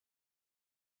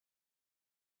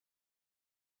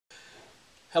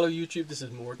Hello YouTube, this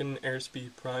is Morgan,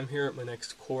 Airspeed Prime here at my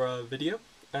next Quora video,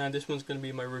 and this one's going to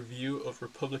be my review of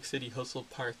Republic City Hustle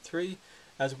Part 3,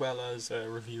 as well as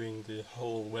reviewing the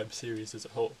whole web series as a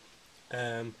whole.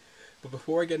 But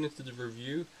before I get into the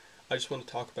review, I just want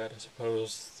to talk about, I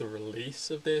suppose, the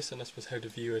release of this, and I suppose how to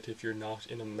view it if you're not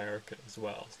in America as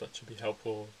well, so that should be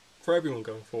helpful for everyone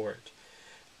going forward.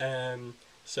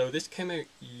 So this came out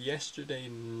yesterday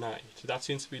night. That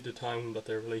seems to be the time that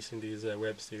they're releasing these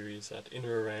web series at in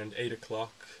or around 8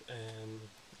 o'clock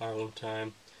Ireland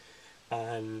time.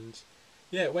 And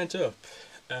yeah, it went up.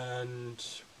 And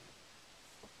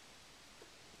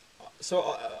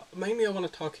so mainly I want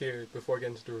to talk here before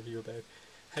getting to the review about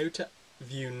how to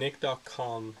view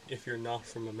Nick.com if you're not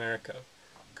from America.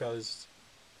 Because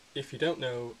if you don't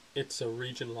know, it's a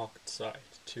region locked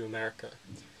site to America.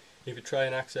 If you try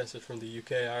and access it from the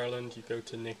UK, Ireland, you go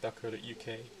to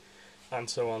nick.co.uk, and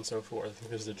so on and so forth.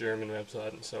 There's the German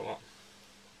website and so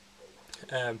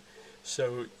on.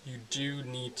 So you do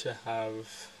need to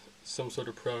have some sort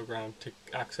of program to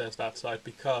access that site,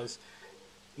 because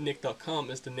nick.com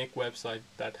is the Nick website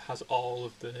that has all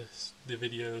of the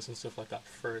videos and stuff like that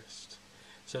first.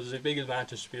 So there's a big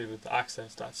advantage to be able to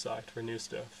access that site for new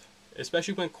stuff,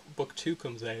 especially when Book 2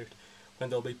 comes out,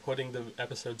 when they'll be putting the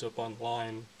episodes up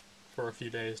online for a few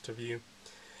days to view.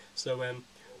 So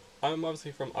I'm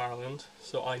obviously from Ireland,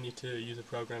 so I need to use a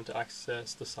program to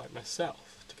access the site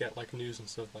myself to get like news and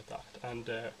stuff like that. And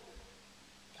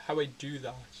how I do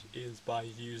that is by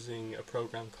using a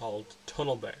program called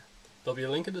TunnelBear. There'll be a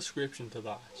link in the description to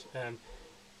that.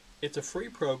 It's a free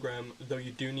program, though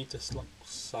you do need to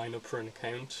sign up for an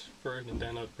account for it and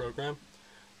download the program.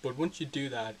 But once you do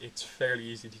that, it's fairly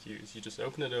easy to use. You just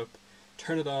open it up,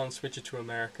 turn it on, switch it to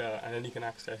America, and then you can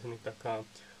access Nick.com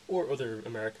or other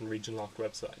American region locked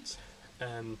websites.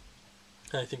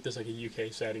 I think there's like a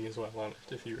UK setting as well on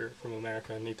it if you're from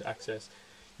America and need to access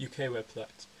UK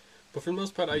websites. But for the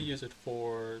most part, I use it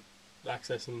for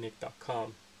accessing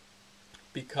Nick.com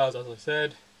because, as I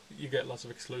said, you get lots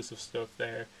of exclusive stuff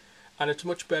there, and it's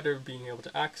much better being able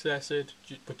to access it,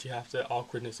 but you have the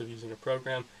awkwardness of using a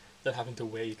program than having to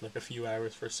wait like a few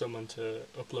hours for someone to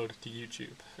upload it to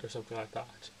YouTube or something like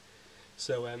that.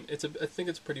 So I think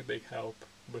it's a pretty big help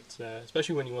with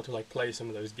especially when you want to like play some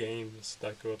of those games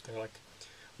that go up there, like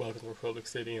Welcome to Republic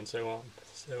City and so on.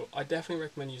 So I definitely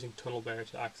recommend using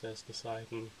TunnelBear to access the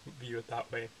site and view it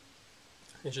that way.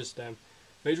 It's just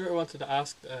major I wanted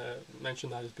to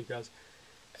mention that is because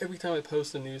every time I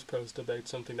post a news post about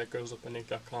something that goes up on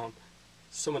Nick.com,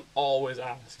 someone always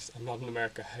asks, I'm not in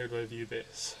America, how do I view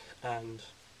this? And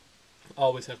I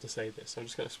always have to say this, so I'm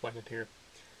just going to explain it here.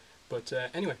 But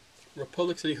anyway,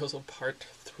 Republic City Hustle Part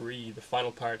 3, the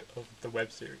final part of the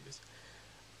web series.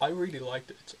 I really liked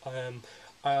it.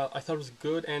 I thought it was a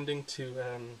good ending to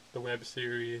the web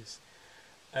series.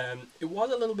 It was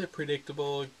a little bit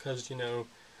predictable because, you know,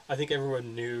 I think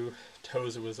everyone knew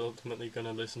Toza was ultimately going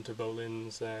to listen to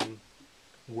Bolin's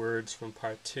words from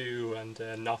Part 2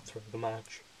 and not throw the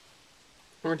match.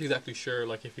 We weren't exactly sure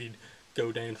like if he'd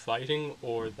go down fighting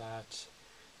or that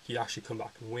he'd actually come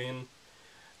back and win.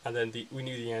 And then we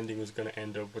knew the ending was going to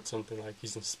end up with something like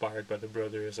he's inspired by the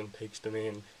brothers and takes them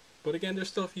in. But again, there's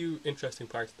still a few interesting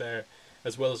parts there,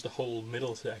 as well as the whole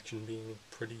middle section being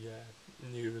pretty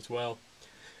new as well.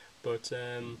 But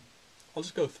I'll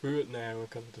just go through it now and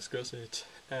kind of discuss it.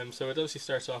 So it obviously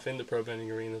starts off in the Pro Vending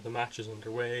Arena, the match is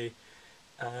underway,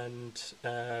 and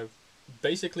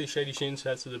basically Shady Shin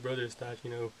says to the brothers that, you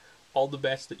know, all the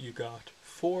bets that you got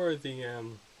for the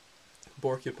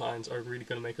Porcupines are really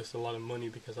going to make us a lot of money,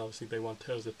 because obviously they want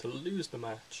Toza to lose the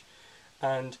match.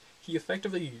 And he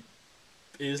effectively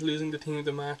is losing the team of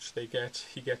the match. He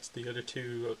gets the other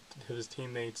two of his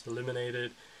teammates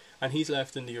eliminated, and he's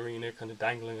left in the arena kind of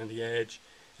dangling on the edge,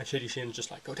 and Shady Shin's just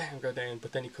like, go down,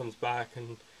 but then he comes back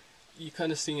and you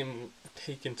kind of see him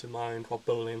take into mind what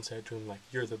Bolin said to him, like,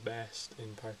 you're the best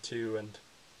in Part 2, and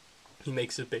he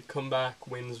makes a big comeback,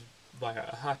 wins via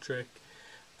a hat-trick,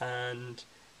 and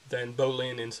then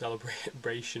Bolin in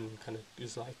celebration kind of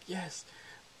is like, yes,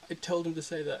 I told him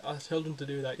to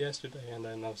do that yesterday. And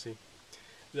then obviously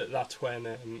that's when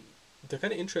the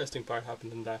kind of interesting part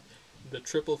happened, in that the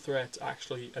triple threats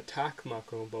actually attack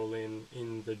Mako and Bolin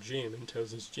in the gym, in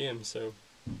Toza's gym. So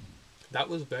that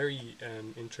was very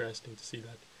interesting to see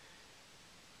that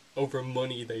over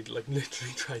money they like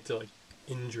literally tried to like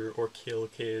injure or kill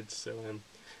kids. So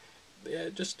yeah,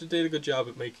 just did a good job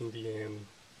at making the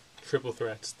triple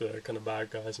threats the kind of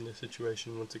bad guys in this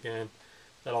situation once again,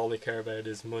 that all they care about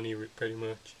is money pretty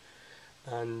much.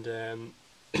 And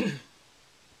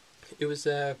it was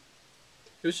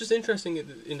just interesting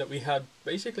in that we had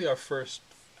basically our first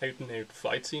out and out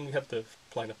fight scene. We had the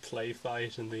kind of play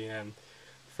fight in the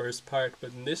first part,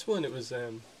 but in this one it was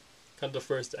kind of the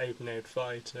first out and out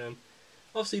fight.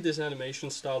 Obviously, this animation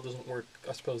style doesn't work,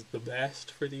 I suppose, the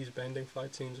best for these bending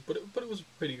fight scenes, but it was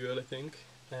pretty good, I think.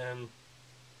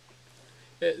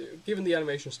 Given the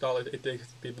animation style, they did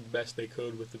the best they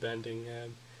could with the bending,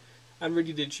 and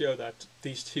really did show that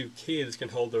these two kids can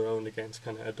hold their own against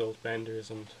kind of adult benders.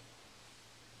 And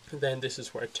then this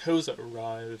is where Toza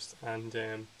arrives and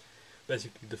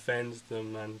basically defends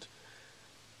them, and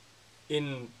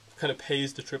kind of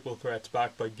pays the triple threats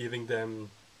back by giving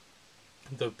them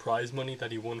the prize money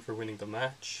that he won for winning the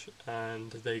match.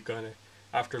 And they kind of,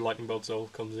 after Lightning Bolt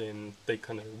Zolt comes in, they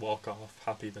kind of walk off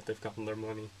happy that they've gotten their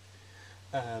money.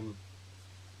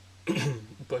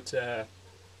 But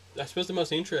I suppose the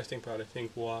most interesting part, I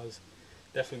think, was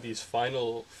definitely these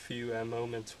final few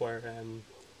moments where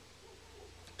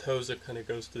Toza kind of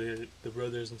goes to the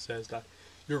brothers and says that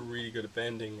you're really good at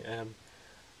bending.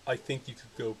 I think you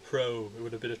could go pro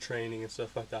with a bit of training and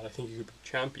stuff like that. I think you could be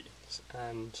champions.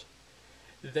 And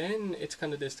then it's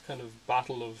kind of this kind of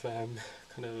battle of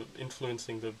kind of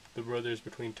influencing the brothers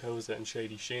between Toza and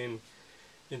Shady Shin,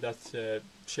 in that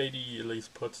Shady at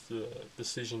least puts the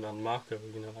decision on Mako.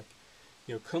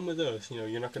 Come with us.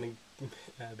 You're not going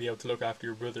to be able to look after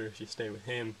your brother if you stay with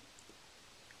him.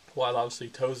 While obviously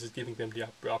Toza is giving them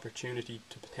the opportunity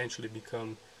to potentially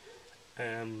become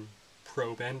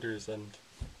pro benders, and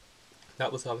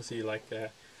that was obviously like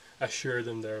assure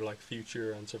them their like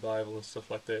future and survival and stuff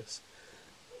like this.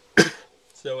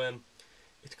 So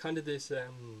it's kind of this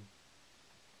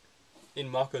in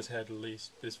Mako's head at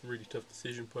least, this really tough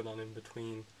decision put on him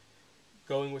between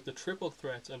going with the triple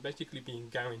threats and basically being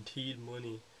guaranteed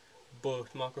money,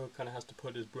 but Mako kind of has to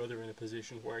put his brother in a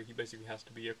position where he basically has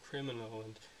to be a criminal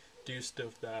and do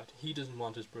stuff that he doesn't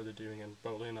want his brother doing, and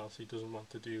Bolin obviously doesn't want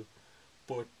to do,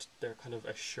 but they're kind of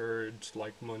assured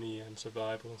like money and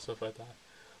survival and stuff like that.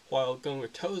 While going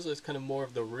with Toza is kind of more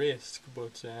of the risk,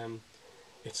 but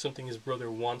it's something his brother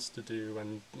wants to do,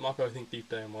 and Mako I think deep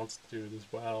down wants to do it as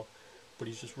well, but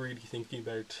he's just really thinking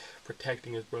about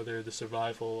protecting his brother, the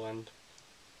survival, and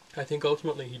I think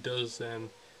ultimately he does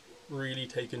really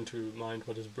take into mind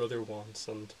what his brother wants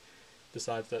and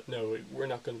decides that no, we're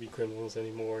not going to be criminals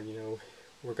anymore,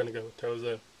 we're going to go with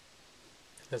Toza,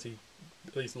 as he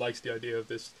at least likes the idea of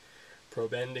this pro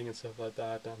bending and stuff like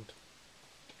that. And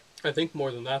I think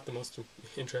more than that, the most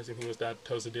interesting thing was that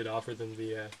Toza did offer them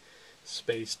the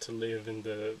space to live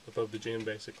above the gym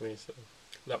basically, so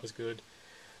that was good.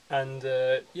 And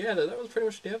yeah, that was pretty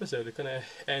much the episode. It kind of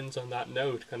ends on that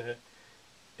note, kind of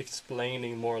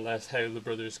explaining more or less how the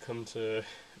brothers come to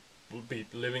be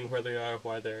living where they are,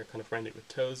 why they're kind of friendly with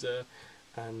Toza,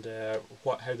 and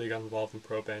how they got involved in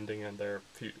pro bending and their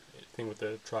thing with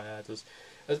the triads,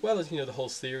 as well as the whole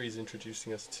series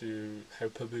introducing us to how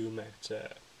Pabu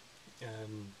met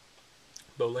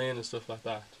Bolin and stuff like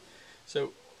that.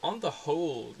 So on the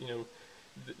whole,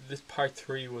 this part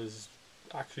 3 was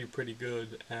actually pretty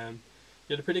good.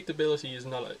 The predictability is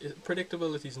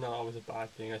not always a bad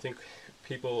thing. I think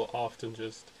people often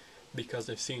just, because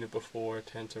they've seen it before,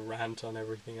 tend to rant on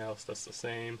everything else that's the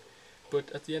same.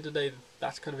 But at the end of the day,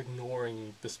 that's kind of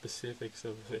ignoring the specifics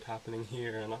of it happening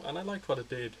here, and I liked what it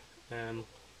did.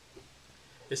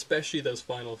 Especially those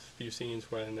final few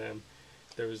scenes when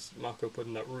there was Mako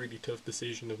putting that really tough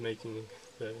decision of making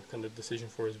the kind of decision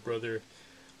for his brother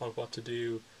on what to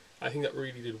do. I think that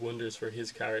really did wonders for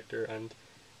his character, and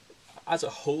as a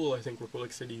whole, I think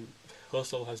Republic City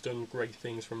Hustle has done great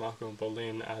things for Mako and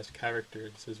Bolin as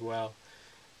characters as well,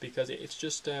 because it's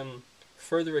just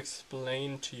further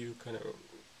explained to you kind of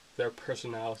their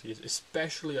personalities,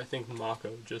 especially I think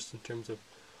Mako, just in terms of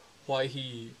why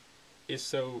he is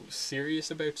so serious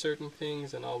about certain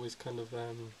things and always kind of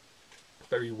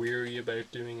very weary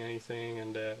about doing anything,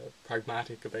 and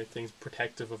pragmatic about things,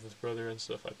 protective of his brother and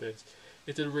stuff like this.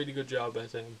 It did a really good job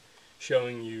at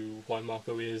showing you why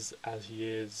Mako is as he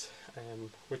is,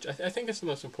 which I think is the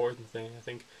most important thing. I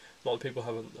think a lot of people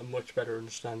have a much better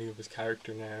understanding of his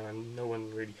character now, and no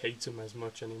one really hates him as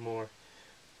much anymore,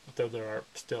 though there are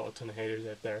still a ton of haters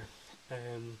out there.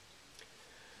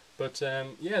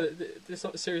 Yeah, this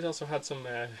series also had some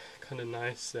kind of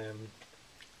nice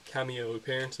cameo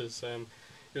appearances.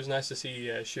 It was nice to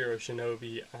see Shiro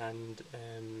Shinobi and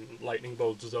Lightning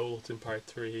Bolt Zolt in part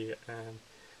 3.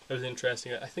 That was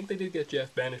interesting. I think they did get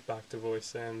Jeff Bennett back to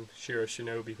voice Shiro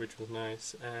Shinobi, which was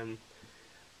nice.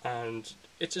 And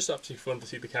it's just obviously fun to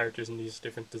see the characters in these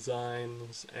different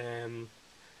designs.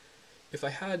 If I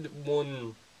had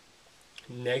one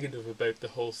negative about the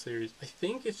whole series, I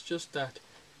think it's just that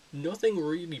nothing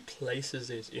really places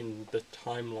it in the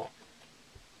timeline.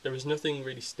 there was nothing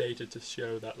really stated to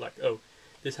show that, like, oh,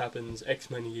 this happens X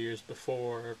many years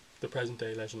before the present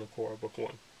day Legend of Korra Book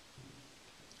 1.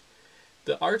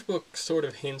 The art book sort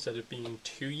of hints at it being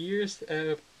 2 years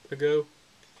ago,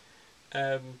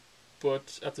 um,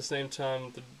 but at the same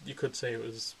time, you could say it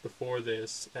was before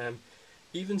this.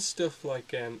 Even stuff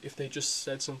like if they just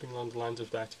said something along the lines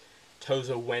of that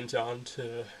Tozo went on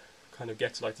to kind of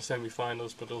get to like the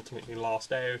semi-finals but ultimately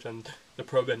lost out, and the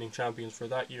pro bending champions for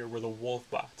that year were the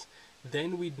Wolfbats,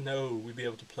 then we'd be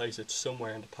able to place it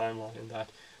somewhere in the timeline in that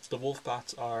so the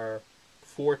Wolfbats are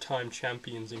 4-time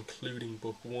champions including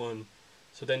book 1,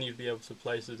 so then you'd be able to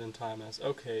place it in time as,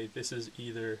 okay, this is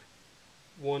either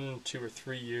 1, 2 or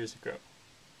 3 years ago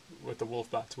with the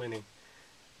Wolfbats winning.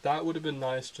 That would have been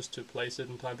nice just to place it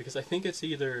in time, because I think it's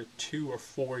either 2 or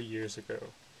 4 years ago,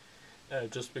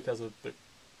 just because of the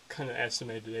kind of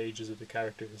estimated ages of the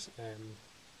characters.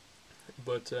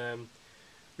 But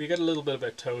we get a little bit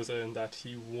about Toza in that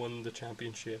he won the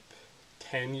championship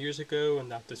 10 years ago,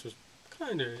 and that this was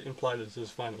kind of implied as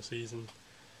his final season.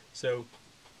 So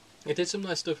it did some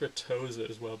nice stuff for Toza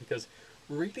as well, because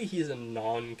really he's a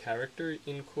non-character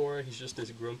in Korra. He's just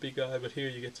this grumpy guy, but here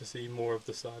you get to see more of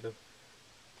the side of,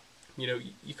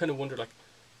 you kind of wonder, like,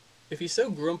 if he's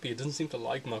so grumpy, it doesn't seem to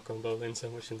like Mako and Bolin so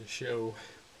much in the show,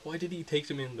 why did he take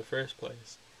them in the first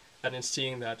place? And then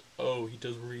seeing that, oh, he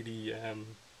does really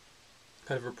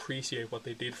kind of appreciate what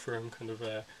they did for him, kind of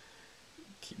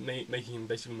making him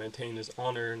basically maintain his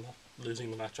honor, not losing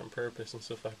the match on purpose and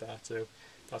stuff like that. So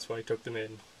that's why he took them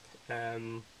in.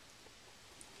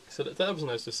 So that was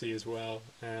nice to see as well.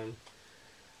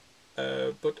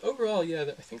 But overall, yeah,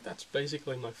 I think that's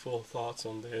basically my full thoughts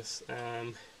on this.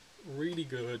 Really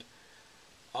good.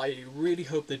 I really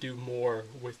hope they do more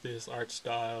with this art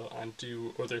style and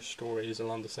do other stories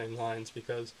along the same lines,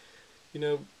 because,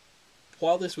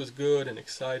 while this was good and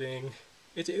exciting,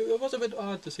 it was a bit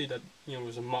odd to see that, it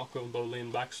was a Mako and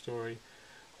Bolin backstory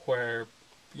where,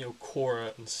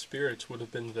 Korra and Spirits would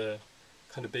have been the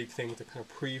kind of big thing to kind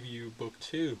of preview Book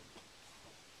 2.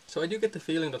 So I do get the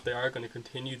feeling that they are going to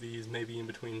continue these maybe in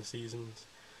between seasons.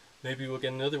 Maybe we'll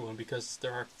get another one, because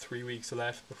there are 3 weeks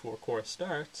left before Korra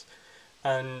starts,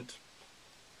 and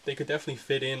they could definitely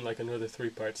fit in like another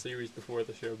 3-part series before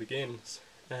the show begins.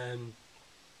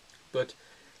 But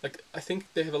like, I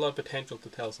think they have a lot of potential to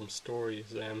tell some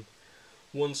stories.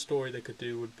 One story they could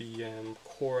do would be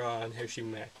Korra and how she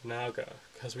met Naga,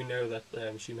 because we know that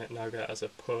she met Naga as a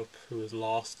pup who was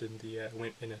lost in the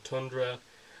in a tundra,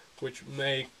 which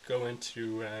may go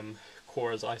into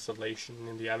Korra's isolation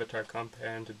in the Avatar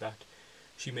compound, and that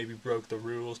she maybe broke the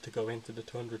rules to go into the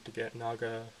tundra to get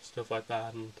Naga, stuff like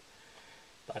that, and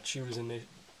that she was in the,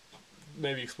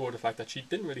 maybe explore the fact that she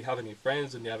didn't really have any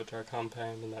friends in the Avatar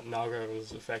compound, and that Naga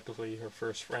was effectively her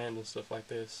first friend and stuff like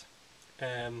this.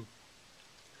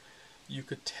 You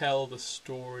could tell the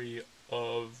story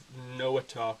of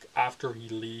Noatok after he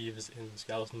leaves in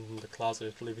Skeleton in the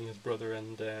Closet, leaving his brother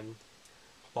and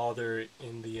father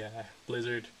in the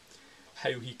blizzard,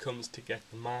 how he comes to get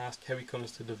the mask, how he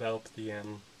comes to develop the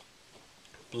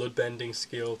blood bending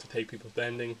skill to take people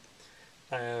bending,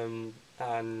 and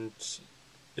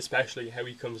especially how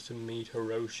he comes to meet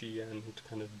Hiroshi and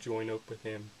kind of join up with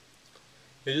him.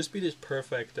 It'd just be this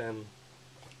perfect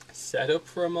setup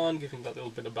for Amon, giving that little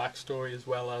bit of backstory as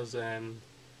well as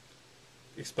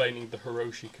explaining the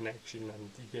Hiroshi connection, and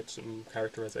you get some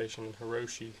characterization in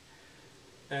Hiroshi.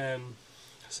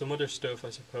 Some other stuff, I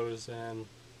suppose,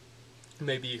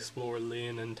 maybe explore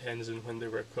Lin and Tenzin when they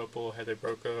were a couple, how they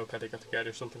broke up, how they got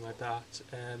together, something like that.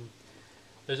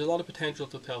 There's a lot of potential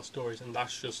to tell stories, and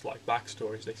that's just like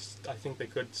backstories. I think they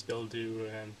could still do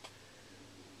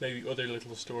maybe other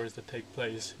little stories that take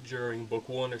place during book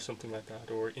 1 or something like that,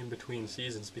 or in between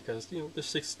seasons, because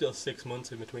there's still 6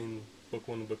 months in between book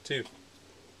 1 and book 2.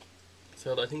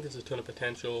 So I think there's a ton of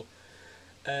potential.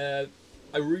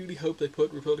 I really hope they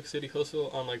put Republic City Hustle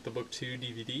on like the book 2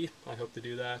 DVD. I hope they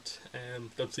do that.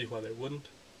 Don't see why they wouldn't.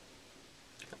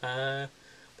 But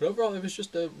overall, it was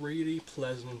just a really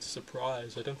pleasant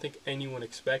surprise. I don't think anyone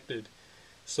expected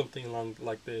something along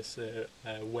like this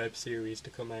web series to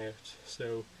come out.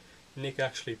 So Nick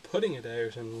actually putting it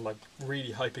out and like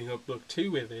really hyping up book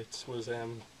 2 with it was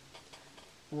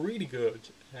really good.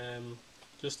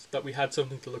 Just that we had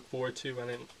something to look forward to,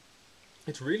 and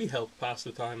it's really helped pass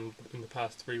the time in the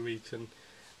past 3 weeks, and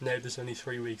now there's only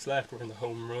 3 weeks left. We're in the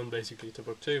home run basically to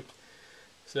book 2.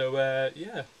 So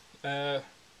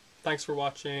thanks for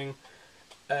watching.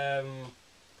 I'm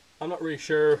not really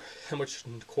sure how much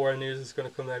Korra news is going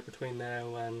to come out between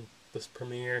now and this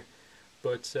premiere,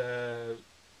 but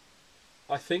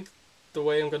I think the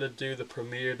way I'm going to do the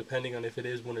premiere, depending on if it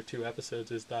is 1 or 2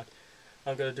 episodes, is that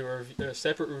I'm going to do a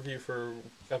separate review for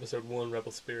episode 1,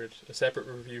 Rebel Spirit, a separate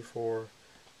review for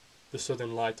the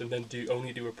Southern Lights, and then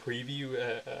only do a preview,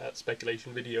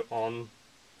 speculation video on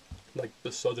like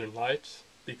the Southern Lights,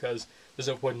 because there's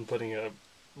no point in putting a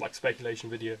speculation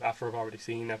video after I've already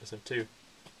seen episode 2.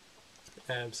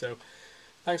 So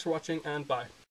thanks for watching, and bye.